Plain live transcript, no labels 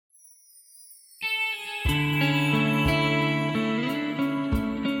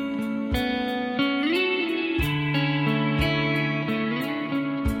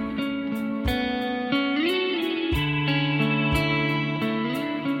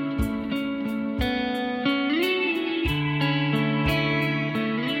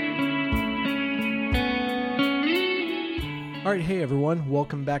All right, hey everyone,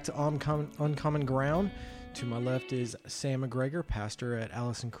 welcome back to Uncommon Ground. To my left is Sam McGregor, pastor at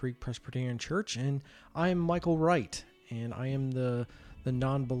Allison Creek Presbyterian Church, and I am Michael Wright, and I am the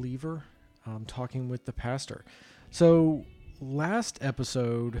non-believer talking with the pastor. So last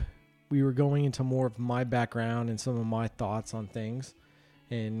episode, we were going into more of my background and some of my thoughts on things,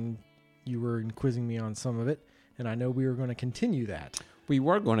 and you were quizzing me on some of it, and I know we were going to continue that. We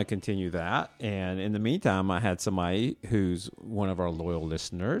were going to continue that, and in the meantime, I had somebody who's one of our loyal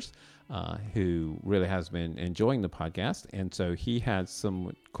listeners who really has been enjoying the podcast, and so he had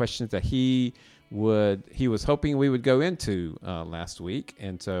some questions that he was hoping we would go into last week,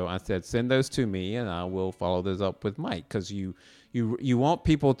 and so I said, send those to me, and I will follow those up with Mike, because you want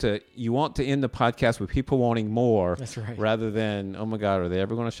to end the podcast with people wanting more. That's right. Rather than, oh my God, are they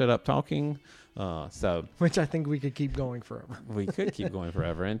ever going to shut up talking? Which I think we could keep going forever. We could keep going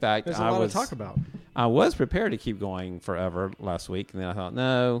forever. In fact, there's a lot to talk about. I was prepared to keep going forever last week, and then I thought,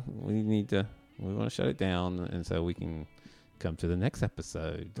 no, we want to shut it down, and so we can come to the next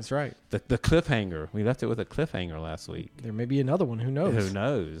episode. That's right. The cliffhanger. We left it with a cliffhanger last week. There may be another one. Who knows?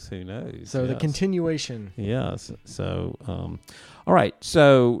 Who knows? So the continuation. Yes. So, all right.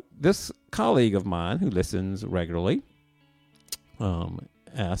 So this colleague of mine who listens regularly,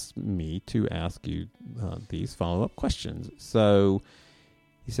 asked me to ask you these follow-up questions. So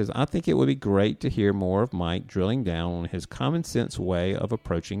he says, I think it would be great to hear more of Mike drilling down on his common sense way of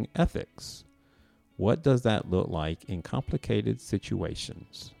approaching ethics. What does that look like in complicated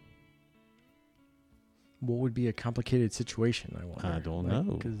situations? What would be a complicated situation, I wonder? I don't know.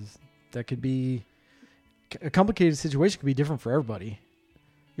 Because that could be... A complicated situation could be different for everybody.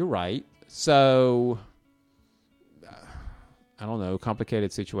 You're right. So... I don't know,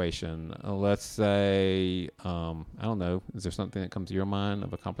 complicated situation. Let's say, I don't know, is there something that comes to your mind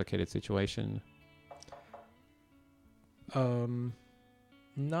of a complicated situation? Not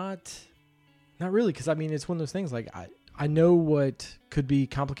really, because I mean, it's one of those things, like, I know what could be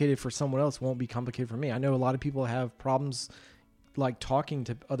complicated for someone else won't be complicated for me. I know a lot of people have problems, like, talking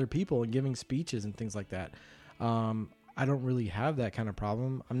to other people and giving speeches and things like that. I don't really have that kind of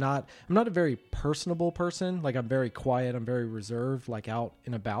problem. I'm not a very personable person. Like, I'm very quiet. I'm very reserved, like out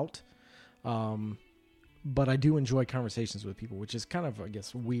and about. But I do enjoy conversations with people, which is kind of, I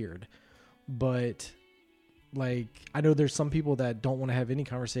guess, weird. But like, I know there's some people that don't want to have any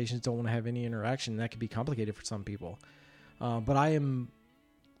conversations, don't want to have any interaction. And that could be complicated for some people. But I'm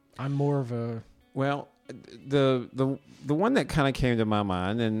more of a... Well, the one that kind of came to my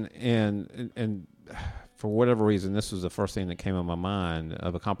mind and for whatever reason, this was the first thing that came in my mind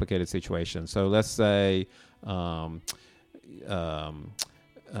of a complicated situation. So let's say you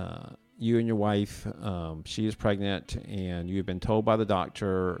and your wife, she is pregnant, and you've been told by the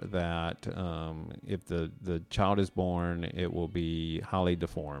doctor that if the child is born, it will be highly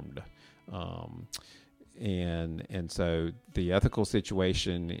deformed. And so the ethical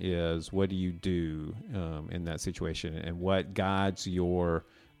situation is, what do you do in that situation, and what guides your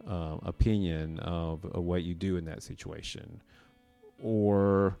opinion of what you do in that situation?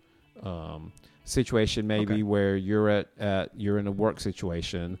 Or situation maybe where you're you're in a work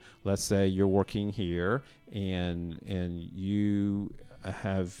situation. Let's say you're working here and you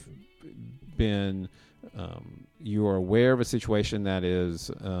have been you are aware of a situation that is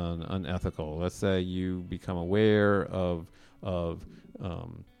unethical. Let's say you become aware of the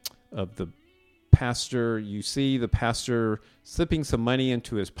pastor. You see the pastor slipping some money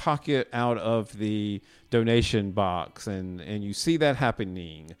into his pocket out of the donation box, and you see that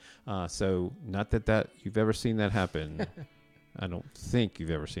happening. So not that you've ever seen that happen. I don't think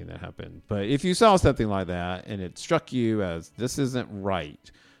you've ever seen that happen. But if you saw something like that and it struck you as this isn't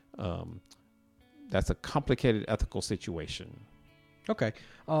right, that's a complicated ethical situation. Okay.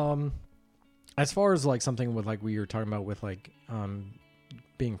 As far as like something with like we were talking about with like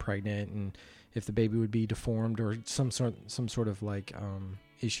being pregnant and if the baby would be deformed or some sort of like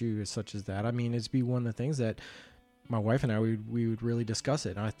issue such as that. I mean, it'd be one of the things that my wife and I we would really discuss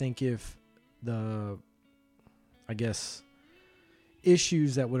it. And I think if I guess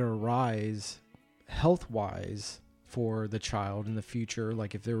issues that would arise health-wise for the child in the future,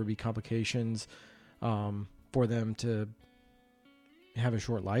 like if there would be complications for them to have a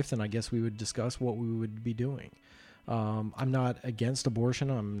short life, then I guess we would discuss what we would be doing. I'm not against abortion.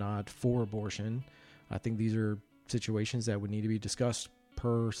 I'm not for abortion. I think these are situations that would need to be discussed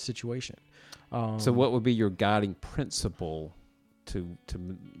per situation. So what would be your guiding principle to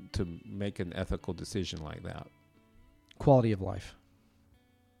make an ethical decision like that? Quality of life.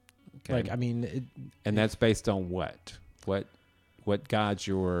 Okay. Like, I mean... And that's based on what? What guides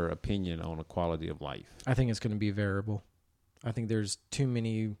your opinion on a quality of life? I think it's going to be variable. I think there's too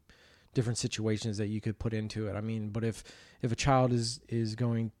many different situations that you could put into it. I mean, but if a child is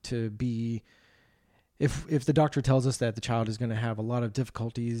going to be, if the doctor tells us that the child is going to have a lot of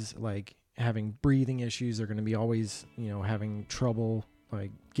difficulties, like having breathing issues, they're going to be always, having trouble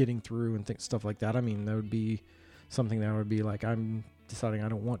like getting through and stuff like that. I mean, that would be something that would be like, I'm deciding I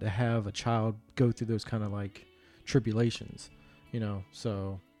don't want to have a child go through those kind of like tribulations,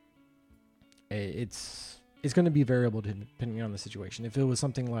 so it's going to be variable depending on the situation. If it was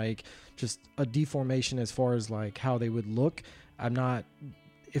something like just a deformation as far as like how they would look,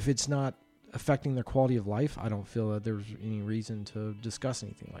 if it's not affecting their quality of life, I don't feel that there's any reason to discuss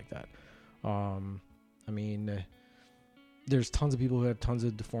anything like that. I mean, there's tons of people who have tons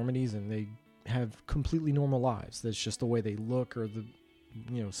of deformities and they have completely normal lives. That's just the way they look or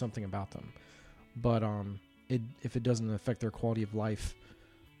something about them. But if it doesn't affect their quality of life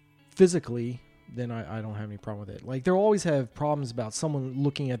physically, then I don't have any problem with it. Like, they'll always have problems about someone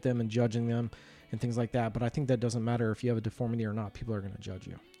looking at them and judging them and things like that. But I think that doesn't matter if you have a deformity or not. People are going to judge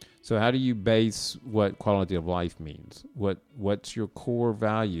you. So how do you base what quality of life means? What's your core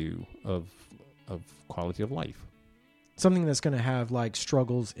value of quality of life? Something that's going to have like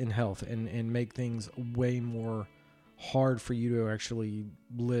struggles in health and make things way more hard for you to actually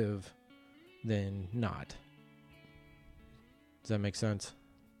live than not. Does that make sense?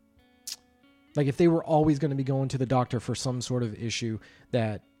 Like, if they were always going to be going to the doctor for some sort of issue,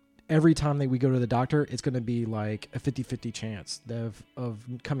 that every time that we go to the doctor, it's going to be like a 50-50 chance of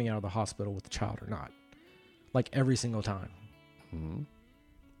coming out of the hospital with the child or not. Like, every single time. Mm-hmm.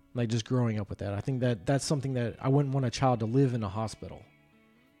 Like, just growing up with that. I think that's something that I wouldn't want a child to live in a hospital.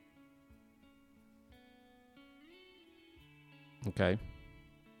 Okay.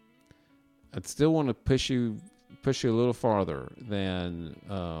 I'd still want to push you a little farther than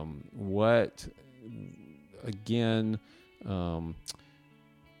what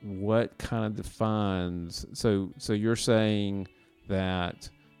kind of defines. So you're saying that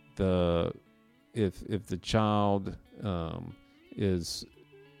if the child is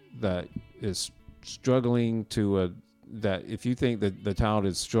struggling that if you think that the child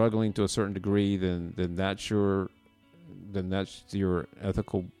is struggling to a certain degree, then that's your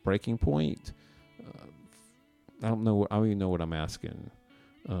ethical breaking point. I don't even know what I'm asking.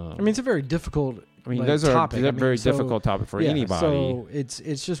 I mean, it's a very difficult. Those are topic. Very difficult topic for anybody. So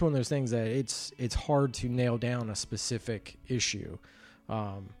it's just one of those things that it's hard to nail down a specific issue.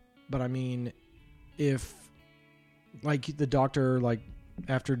 But I mean, if like the doctor, like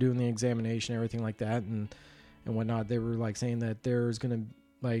after doing the examination, everything like that, and whatnot, they were like saying that there's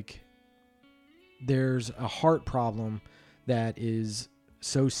a heart problem that is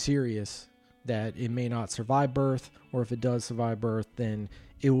so serious that it may not survive birth, or if it does survive birth, then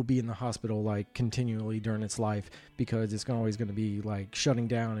it will be in the hospital like continually during its life, because it's always going to be like shutting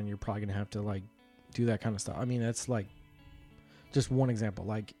down, and you're probably going to have to like do that kind of stuff. I mean, that's like just one example.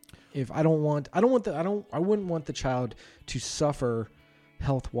 Like, if I wouldn't want the child to suffer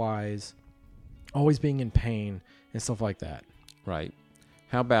health-wise, always being in pain and stuff like that. Right.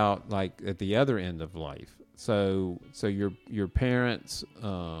 How about like at the other end of life? So your parents,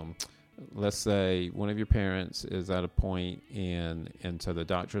 let's say one of your parents is at a point and so the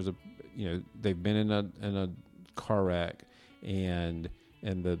doctors, they've been in a car wreck, and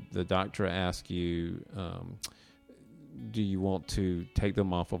the doctor asks you, do you want to take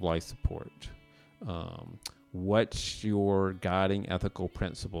them off of life support? What's your guiding ethical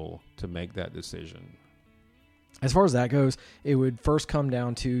principle to make that decision? As far as that goes, it would first come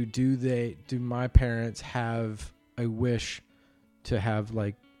down to, do my parents have a wish to have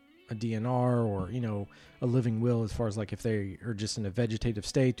like a DNR or, a living will, as far as like if they are just in a vegetative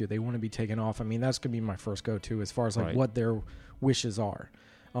state, do they want to be taken off? I mean, that's going to be my first go-to as far as like right. what their wishes are.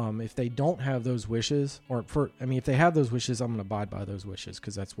 If they don't have those wishes, if they have those wishes, I'm going to abide by those wishes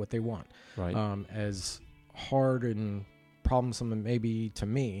because that's what they want. Right. As hard and problemsome it may be to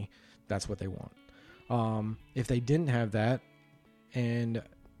me, that's what they want. If they didn't have that, and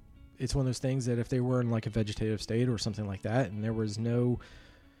it's one of those things that if they were in like a vegetative state or something like that, and there was no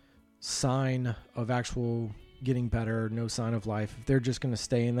sign of actual getting better, no sign of life, if they're just going to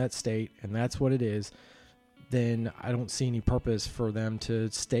stay in that state and that's what it is, then I don't see any purpose for them to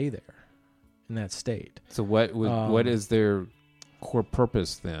stay there in that state. So what is their core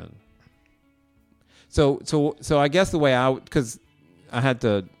purpose then? So I guess the way because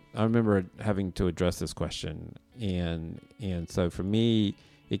I remember having to address this question, and so for me,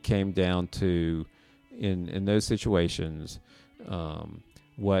 it came down to in those situations,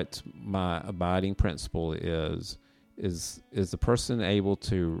 what my abiding principle is the person able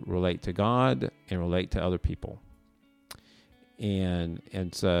to relate to God and relate to other people, and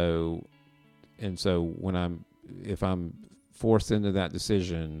so when if I'm forced into that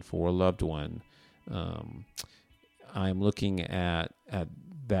decision for a loved one, I'm looking at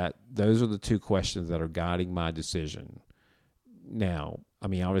that. Those are the two questions that are guiding my decision. Now, I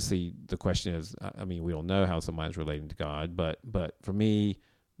mean, obviously the question is, I mean, we don't know how somebody's relating to God, but for me,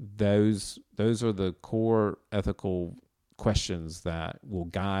 those are the core ethical questions that will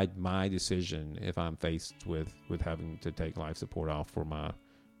guide my decision if I'm faced with having to take life support off for my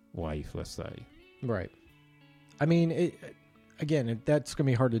wife, let's say. Right. I mean, that's going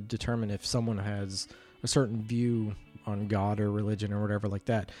to be hard to determine if someone has a certain view on God or religion or whatever like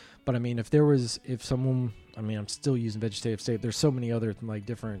that. But I mean, if someone, I mean, I'm still using vegetative state. There's so many other like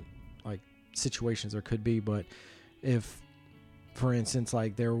different like situations there could be. But if, for instance,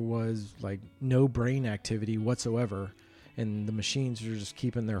 like there was like no brain activity whatsoever, and the machines are just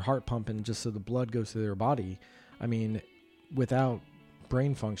keeping their heart pumping just so the blood goes to their body. I mean, without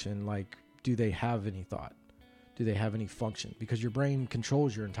brain function, like, do they have any thought? Do they have any function? Because your brain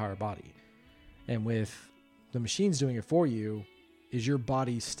controls your entire body. And with the machines doing it for you, is your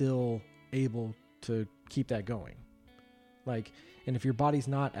body still able to keep that going? Like, and if your body's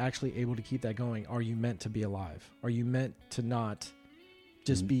not actually able to keep that going, are you meant to be alive? Are you meant to not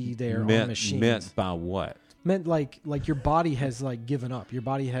just be there on machines? Meant by what? Meant like your body has like given up. Your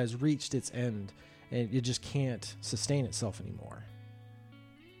body has reached its end and it just can't sustain itself anymore.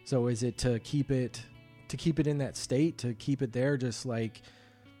 So is it to keep it in that state, to keep it there, just like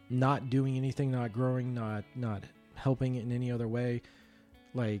not doing anything, not growing, not helping it in any other way?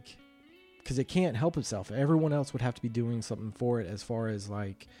 Like, because it can't help itself. Everyone else would have to be doing something for it as far as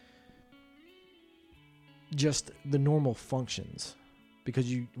like just the normal functions.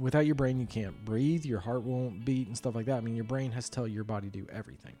 Because without your brain, you can't breathe, your heart won't beat and stuff like that. I mean, your brain has to tell your body to do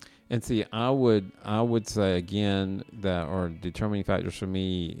everything. And see, I would say again that our determining factors for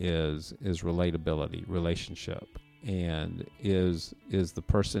me is relatability, relationship, and is the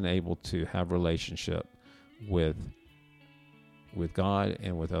person able to have relationship with God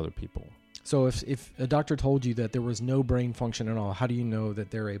and with other people. So if a doctor told you that there was no brain function at all, how do you know that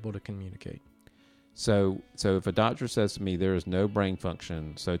they're able to communicate? So if a doctor says to me there is no brain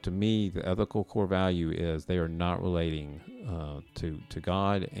function, so to me the ethical core value is they are not relating to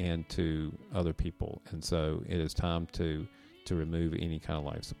God and to other people, and so it is time to remove any kind of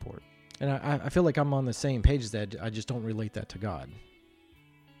life support. And I feel like I'm on the same page as that. I just don't relate that to God.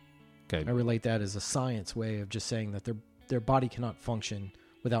 Okay. I relate that as a science way of just saying that their body cannot function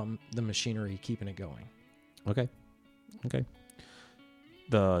without the machinery keeping it going. Okay.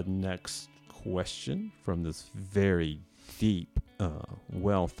 The next question from this very deep,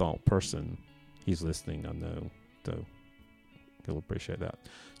 well thought person. He's listening, I know, so he'll appreciate that.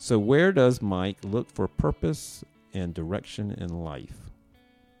 So where does Mike look for purpose and direction in life?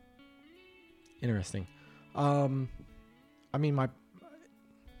 Interesting. I mean,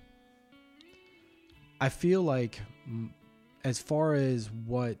 I feel like as far as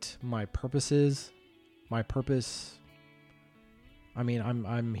what my purpose is, I mean,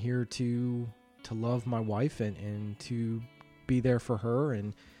 I'm here to love my wife and to be there for her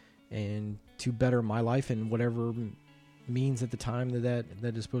and to better my life in whatever means at the time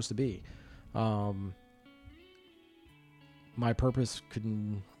that is supposed to be. My purpose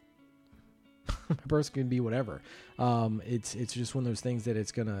can be whatever. It's just one of those things that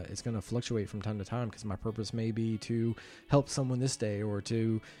it's gonna fluctuate from time to time, because my purpose may be to help someone this day, or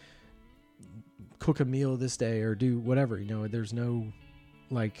to cook a meal this day, or do whatever. You know, there's no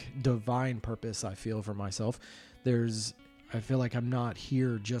like divine purpose I feel for myself. I feel like I'm not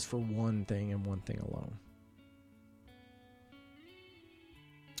here just for one thing and one thing alone.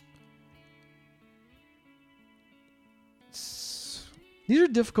 These are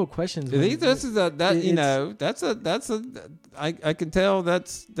difficult questions. I can tell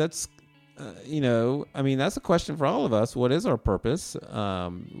that's you know, I mean, that's a question for all of us. What is our purpose?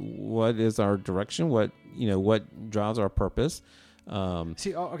 What is our direction? What drives our purpose?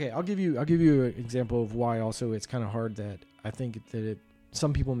 Okay, I'll give you an example of why also it's kind of hard, that I think that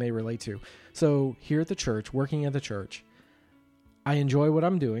some people may relate to. So here at the church, working at the church, I enjoy what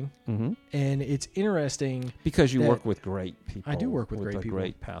I'm doing, mm-hmm. and it's interesting because you work with great people. I do work with great people,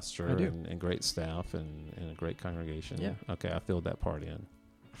 great pastor, and great staff, and a great congregation. Yeah. Okay, I filled that part in.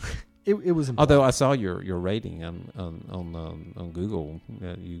 It was important. Although I saw your rating on Google,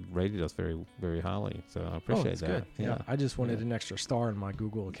 you rated us very, very highly, so I appreciate that. Good. Yeah, I just wanted an extra star in my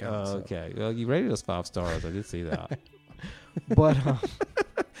Google account. Okay, well, you rated us 5 stars. I did see that. But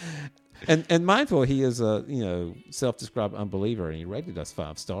and mindful, he is a self-described unbeliever, and he rated us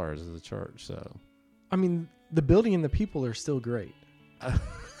 5 stars as a church. So I mean, the building and the people are still great.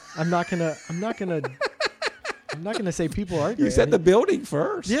 I'm not gonna say people aren't great. You said the building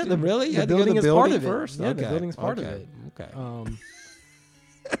first. Yeah, really? The building is part of it. first. Yeah, Okay. the building's part of it. Okay.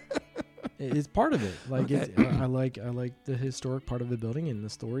 It's part of it. Like Okay. I like the historic part of the building and the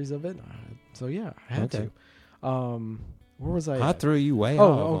stories of it. So yeah, I had Okay. to. Where was I? I at? threw you way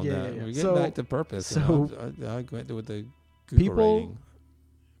Oh, off oh, on yeah, that. yeah, yeah. We're getting So- back to purpose. so I went with the Google people rating.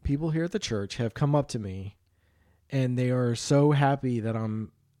 people here at the church have come up to me, and they are so happy that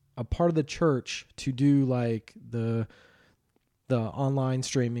I'm a part of the church to do like the online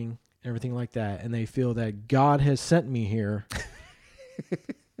streaming, everything like that, and they feel that God has sent me here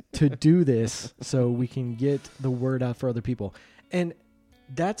to do this so we can get the word out for other people. And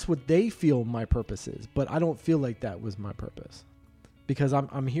that's what they feel my purpose is, but I don't feel like that was my purpose because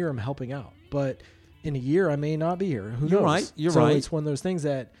I'm here, I'm helping out. But in a year, I may not be here. Who You're knows? right. You're so right. It's one of those things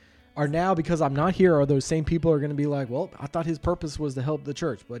that are now, because I'm not here, are those same people are going to be like, well, I thought his purpose was to help the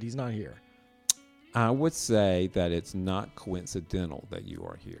church, but he's not here. I would say that it's not coincidental that you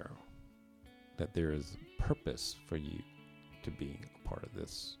are here, that there is purpose for you to be a part of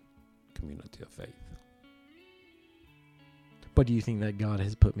this community of faith. But do you think that God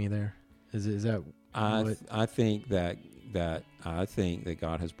has put me there? Is that what? I think that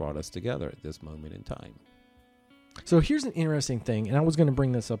God has brought us together at this moment in time. So here's an interesting thing, and I was going to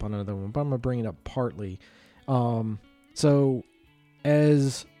bring this up on another one, but I'm going to bring it up partly. So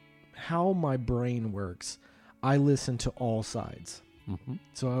as how my brain works, I listen to all sides. Mm-hmm.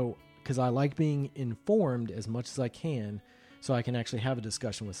 So because I like being informed as much as I can, so I can actually have a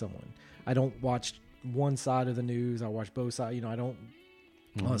discussion with someone. I don't watch one side of the news. I watch both sides. I don't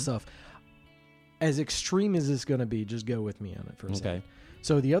all that stuff. As extreme as it's going to be, just go with me on it for a second.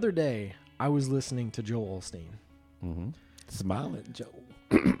 So the other day, I was listening to Joel Osteen. Mm-hmm. Smiling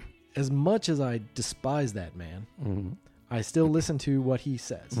Joel. As much as I despise that man, Mm-hmm. I still listen to what he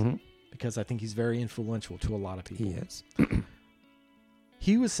says Mm-hmm. because I think he's very influential to a lot of people. He is.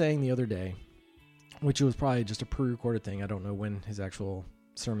 He was saying the other day, which was probably just a pre-recorded thing. I don't know when his actual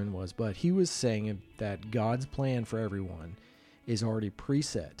sermon was, but he was saying that God's plan for everyone is already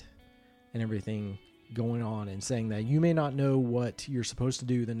preset and everything going on, and saying that you may not know what you're supposed to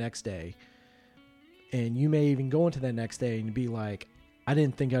do the next day. And you may even go into that next day and be like, I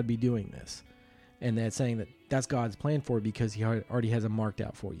didn't think I'd be doing this. And that's saying that that's God's plan for you because he already has it marked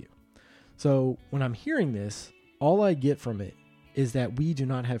out for you. So when I'm hearing this, all I get from it is that we do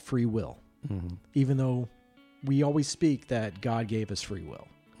not have free will, Mm-hmm. even though we always speak that God gave us free will.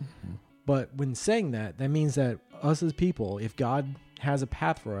 Mm-hmm. But when saying that, that means that us as people, if God has a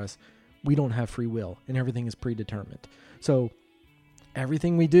path for us, we don't have free will and everything is predetermined. So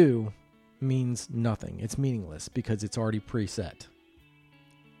everything we do means nothing. It's meaningless because it's already preset.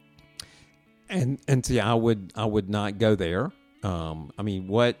 And see, I would not go there. I mean,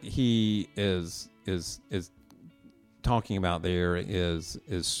 what he is talking about there is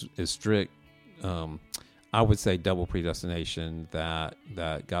strict. I would say double predestination. That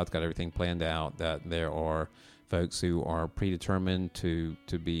God's got everything planned out. That there are folks who are predetermined to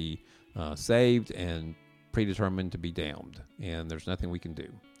be saved and predetermined to be damned, and there's nothing we can do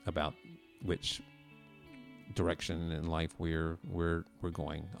about which direction in life we're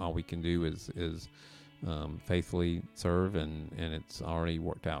going. All we can do is faithfully serve, and it's already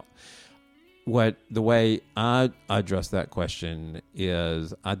worked out. The way I address that question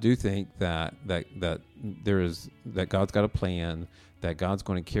is, I do think that God's got a plan, that God's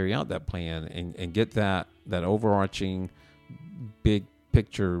going to carry out that plan and get that overarching big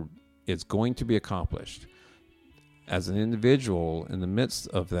picture. It's going to be accomplished. As an individual in the midst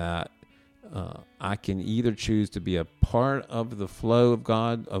of that, I can either choose to be a part of the flow of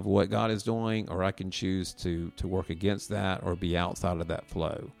God, of what God is doing, or I can choose to work against that or be outside of that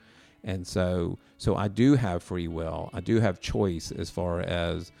flow. And so I do have free will. I do have choice as far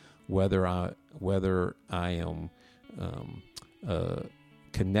as whether I am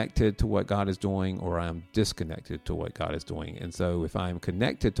connected to what God is doing or I'm disconnected to what God is doing. And so if I'm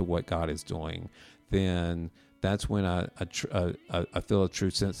connected to what God is doing, then that's when I feel a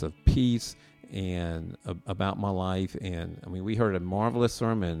true sense of peace and about my life. And I mean, we heard a marvelous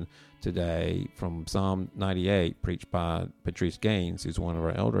sermon today from Psalm 98 preached by Patrice Gaines, who's one of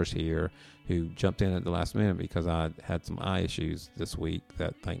our elders here, who jumped in at the last minute because I had some eye issues this week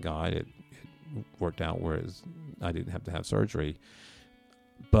that, thank God, it worked out, whereas I didn't have to have surgery.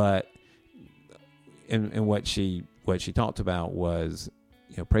 But and what she talked about was,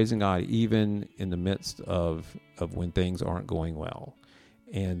 praising God even in the midst of when things aren't going well.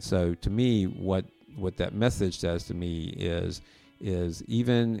 And so to me, what that message says to me is, is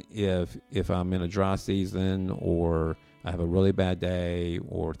even if I'm in a dry season or I have a really bad day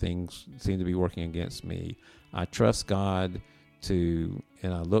or things seem to be working against me, I trust God and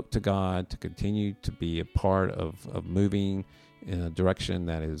I look to God to continue to be a part of moving in a direction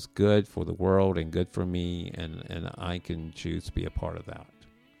that is good for the world and good for me, and I can choose to be a part of that.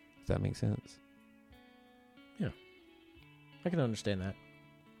 Does that make sense? Yeah. I can understand that.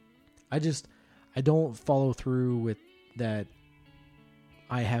 I don't follow through with that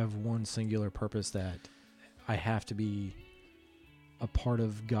I have one singular purpose, that I have to be a part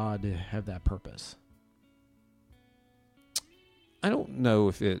of God to have that purpose. I don't know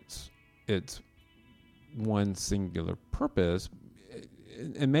if it's one singular purpose,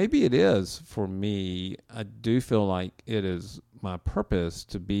 and maybe it is for me. I do feel like it is my purpose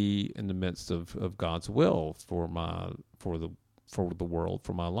to be in the midst of God's will for the world,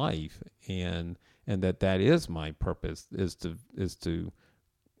 for my life, and that is my purpose, is to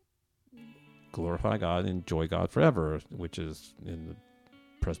glorify God and enjoy God forever, which is in the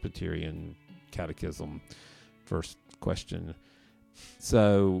Presbyterian Catechism, first question.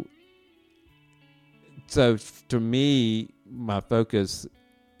 So to me, my focus.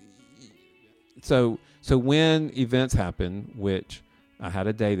 So when events happen, which I had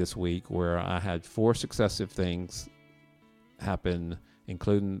a day this week where I had 4 successive things happen,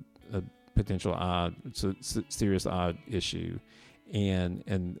 including a potential serious eye issue, and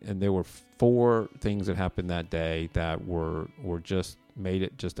there were 4 things that happened that day that were just made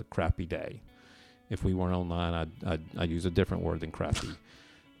it just a crappy day. If we weren't online, I'd use a different word than crappy.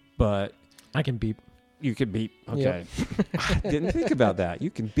 But I can beep. You can beep. Okay. Yep. I didn't think about that. You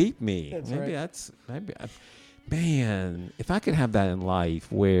can beep me. That's maybe man, if I could have that in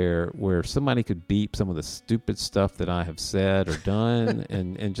life where somebody could beep some of the stupid stuff that I have said or done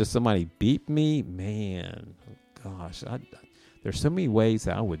and just somebody beep me, man, gosh, there's so many ways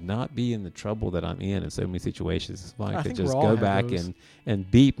that I would not be in the trouble that I'm in so many situations. If I could just go back and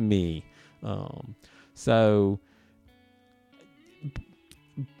beep me.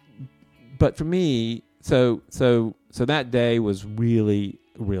 But for me, so that day was really,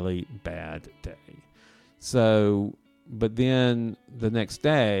 really bad day. So, but then the next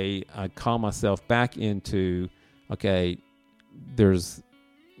day, I call myself back into, okay, there's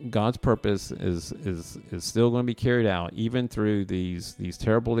God's purpose is still going to be carried out even through these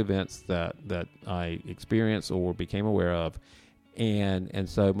terrible events that I experienced or became aware of. And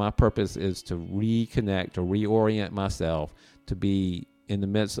so my purpose is to reconnect or reorient myself to be in the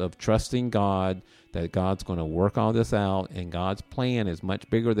midst of trusting God, that God's going to work all this out, and God's plan is much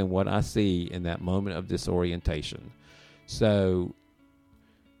bigger than what I see in that moment of disorientation. So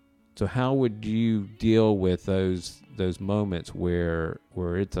how would you deal with those moments where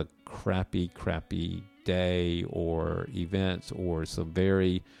it's a crappy day or events or some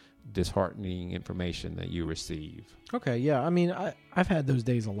very disheartening information that you receive? Okay, yeah. I mean, I've had those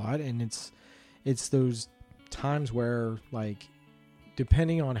days a lot, and it's those times where, like,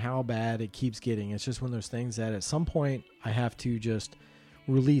 depending on how bad it keeps getting, it's just one of those things that at some point I have to just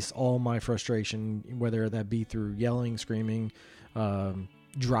release all my frustration, whether that be through yelling, screaming,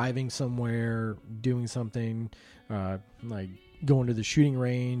 driving somewhere, doing something, like going to the shooting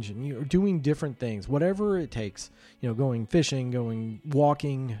range and doing different things, whatever it takes, going fishing, going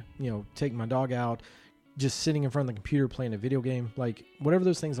walking, taking my dog out, just sitting in front of the computer playing a video game, like whatever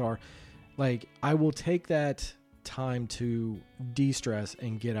those things are, like I will take that time to de-stress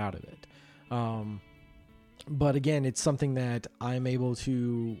and get out of it. But again, it's something that I'm able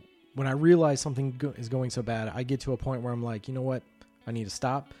to, when I realize something is going so bad, I get to a point where I'm like, you know what? I need to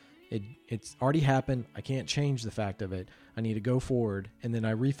stop. It's already happened. I can't change the fact of it. I need to go forward, and then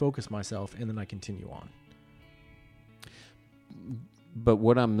I refocus myself, and then I continue on. But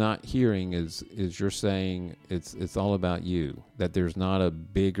what I'm not hearing is you're saying it's all about you, that there's not a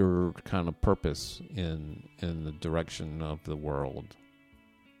bigger kind of purpose in the direction of the world.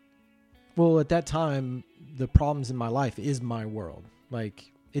 Well, at that time, the problems in my life is my world.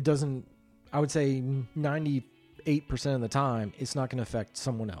 Like, it doesn't, I would say 98% of the time, it's not going to affect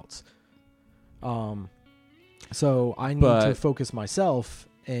someone else. So I need to focus myself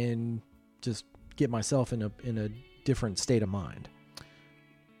and just get myself in a different state of mind.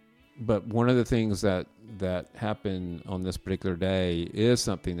 But one of the things that happened on this particular day is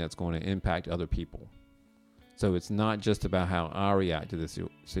something that's going to impact other people. So it's not just about how I react to this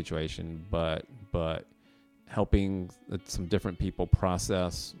situation, but helping some different people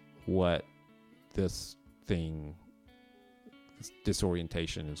process what this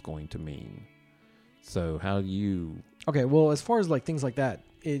disorientation is going to mean. So how do you... Okay, well, as far as like things like that,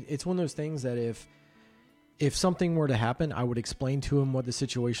 it's one of those things that if if something were to happen, I would explain to them what the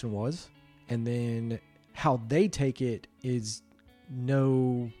situation was, and then how they take it is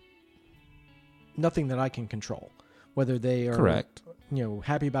nothing that I can control. Whether they are correct,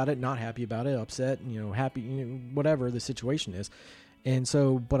 happy about it, not happy about it, upset, happy, whatever the situation is. And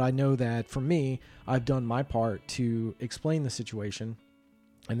so, but I know that for me, I've done my part to explain the situation,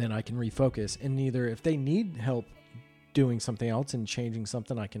 and then I can refocus. And either if they need help doing something else and changing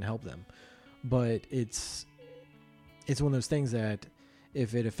something, I can help them. But it's one of those things that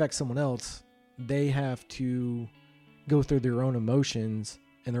if it affects someone else, they have to go through their own emotions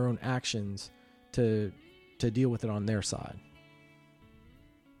and their own actions to deal with it on their side.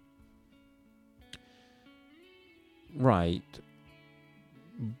 Right.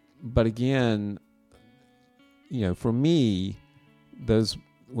 But again, for me,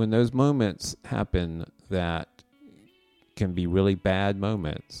 when those moments happen that can be really bad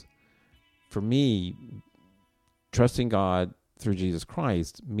moments, for me, trusting God through Jesus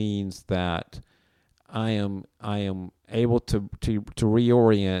Christ means that I am able to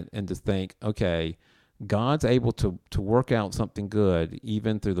reorient and to think, okay, God's able to work out something good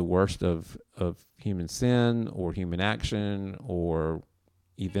even through the worst of human sin or human action or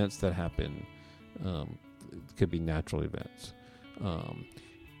events that happen. It could be natural events.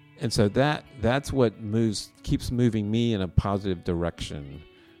 And so that's what keeps moving me in a positive direction.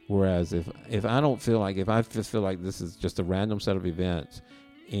 Whereas if I don't feel like, if I just feel like this is just a random set of events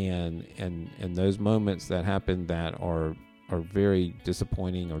and those moments that happen that are very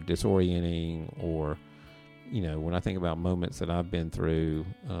disappointing or disorienting, or, when I think about moments that I've been through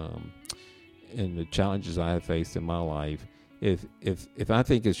and the challenges I have faced in my life, if I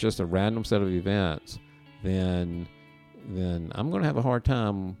think it's just a random set of events, then I'm going to have a hard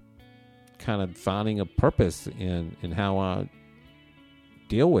time kind of finding a purpose in how I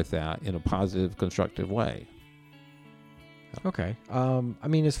deal with that in a positive, constructive way. Okay.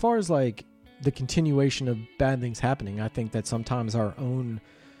 As far as like the continuation of bad things happening, I think that sometimes our own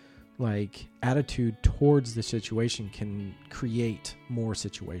like attitude towards the situation can create more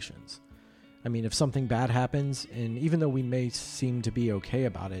situations. If something bad happens, and even though we may seem to be okay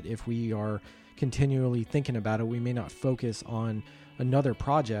about it, if we are continually thinking about it, we may not focus on another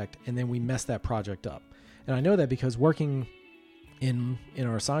project, and then we mess that project up. And I know that because working in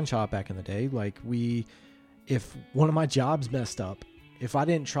our sign shop back in the day, if one of my jobs messed up, if I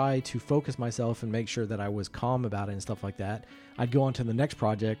didn't try to focus myself and make sure that I was calm about it and stuff like that, I'd go on to the next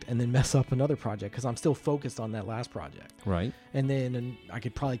project and then mess up another project because I'm still focused on that last project. Right. And I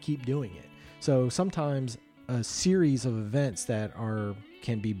could probably keep doing it. So sometimes a series of events that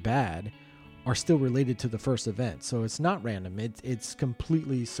can be bad are still related to the first event. So it's not random. It's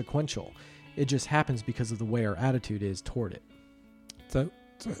completely sequential. It just happens because of the way our attitude is toward it.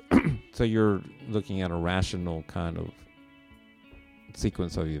 So you're looking at a rational kind of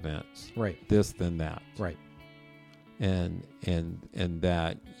sequence of events. Right. This, then that. Right. And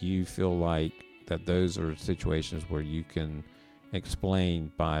that you feel like that those are situations where you can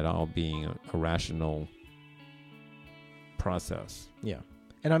explain by it all being a rational process. Yeah.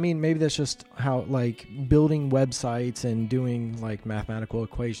 And maybe that's just how, like, building websites and doing, like, mathematical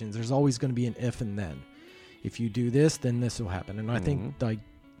equations, there's always going to be an if and then. If you do this, then this will happen. And I think, like,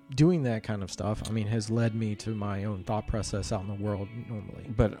 doing that kind of stuff, has led me to my own thought process out in the world normally.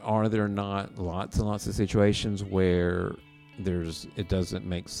 But are there not lots and lots of situations where it doesn't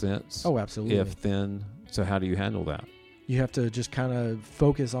make sense? Oh, absolutely. If then, so how do you handle that? You have to just kind of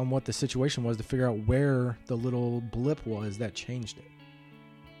focus on what the situation was to figure out where the little blip was that changed it.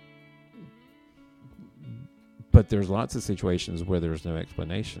 But there's lots of situations where there's no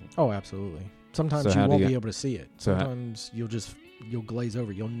explanation. Oh, absolutely. Sometimes you won't be able to see it. So Sometimes you'll glaze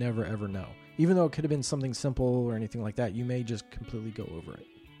over. You'll never, ever know. Even though it could have been something simple or anything like that, you may just completely go over it.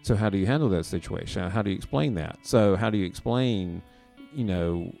 So how do you handle that situation? How do you explain that? So how do you explain,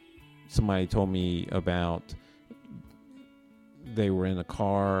 somebody told me about they were in a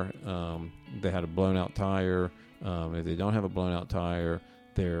car, they had a blown out tire. If they don't have a blown out tire,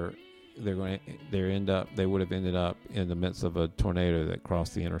 they would have ended up in the midst of a tornado that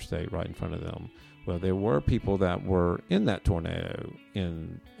crossed the interstate right in front of them. Well, there were people that were in that tornado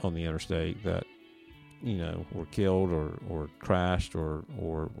on the interstate that, were killed or crashed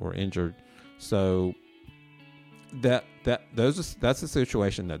or injured. So that's a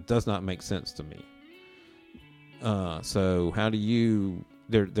situation that does not make sense to me. So how do you?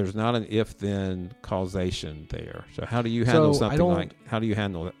 There's not an if-then causation there. So how do you handle how do you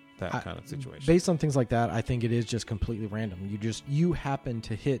handle that kind of situation? Based on things like that, I think it is just completely random. You happen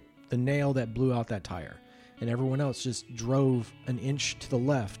to hit the nail that blew out that tire, and everyone else just drove an inch to the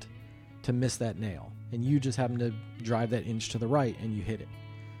left to miss that nail, and you just happen to drive that inch to the right and you hit it.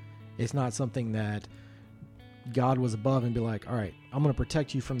 It's not something that God was above and be like, all right, I'm going to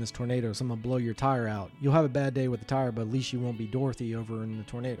protect you from this tornado, so I'm going to blow your tire out. You'll have a bad day with the tire, but at least you won't be Dorothy over in the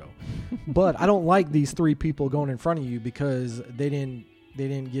tornado. But I don't like these 3 people going in front of you because they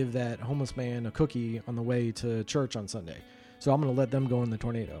didn't give that homeless man a cookie on the way to church on Sunday. So I'm going to let them go in the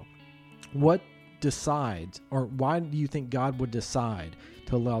tornado. What decides, or why do you think God would decide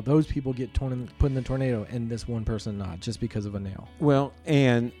to allow those people get put in the tornado and this one person not, just because of a nail? Well,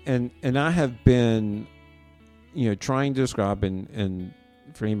 and I have been, trying to describe, and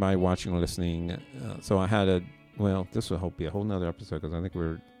for anybody watching or listening, so I had this will be a whole nother episode, because I think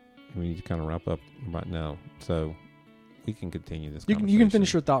we need to kind of wrap up right now, so we can continue this conversation. You can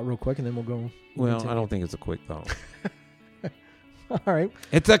finish your thought real quick, and then we'll go. Well, continue. I don't think it's a quick thought. All right.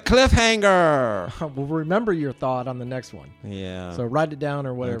 It's a cliffhanger. We'll remember your thought on the next one. Yeah. So write it down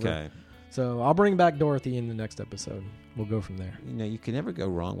or whatever. Okay. So I'll bring back Dorothy in the next episode. We'll go from there. You can never go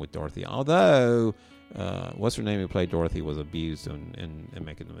wrong with Dorothy. Although, what's her name who played Dorothy was abused in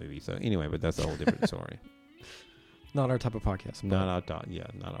making the movie. So anyway, but that's a whole different story. Not our type of podcast. Not our top. Yeah,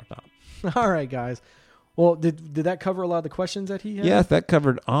 not our top. All right, guys. Well, did that cover a lot of the questions that he had? Yes, that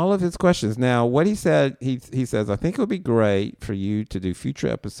covered all of his questions. Now, what he said, he says, I think it would be great for you to do future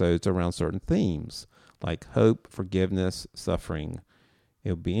episodes around certain themes, like hope, forgiveness, suffering. It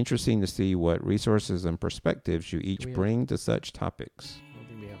would be interesting to see what resources and perspectives you each bring to such topics. I don't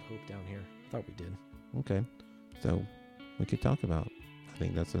think we have hope down here. I thought we did. Okay. So we could talk about. I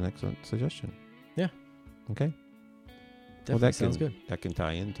think that's an excellent suggestion. Yeah. Okay. Definitely sounds good. That can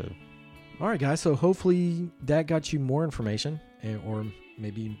tie into. All right, guys. So hopefully that got you more information, or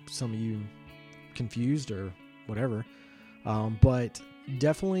maybe some of you confused or whatever. But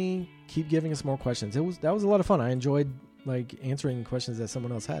definitely keep giving us more questions. That was a lot of fun. I enjoyed answering questions that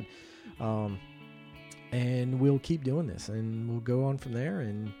someone else had. And we'll keep doing this, and we'll go on from there,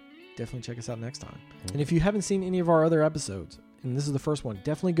 and definitely check us out next time. Mm-hmm. And if you haven't seen any of our other episodes, and this is the first one,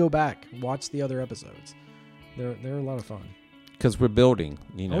 definitely go back, watch the other episodes. They're a lot of fun. Because we're building,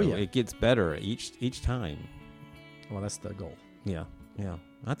 yeah. It gets better each time. Well, that's the goal. Yeah.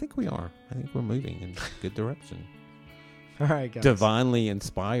 I think we are. I think we're moving in a good direction. All right, guys. Divinely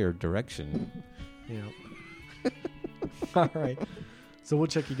inspired direction. Yeah. All right. So we'll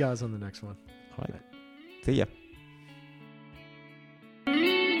check you guys on the next one. All right. See ya.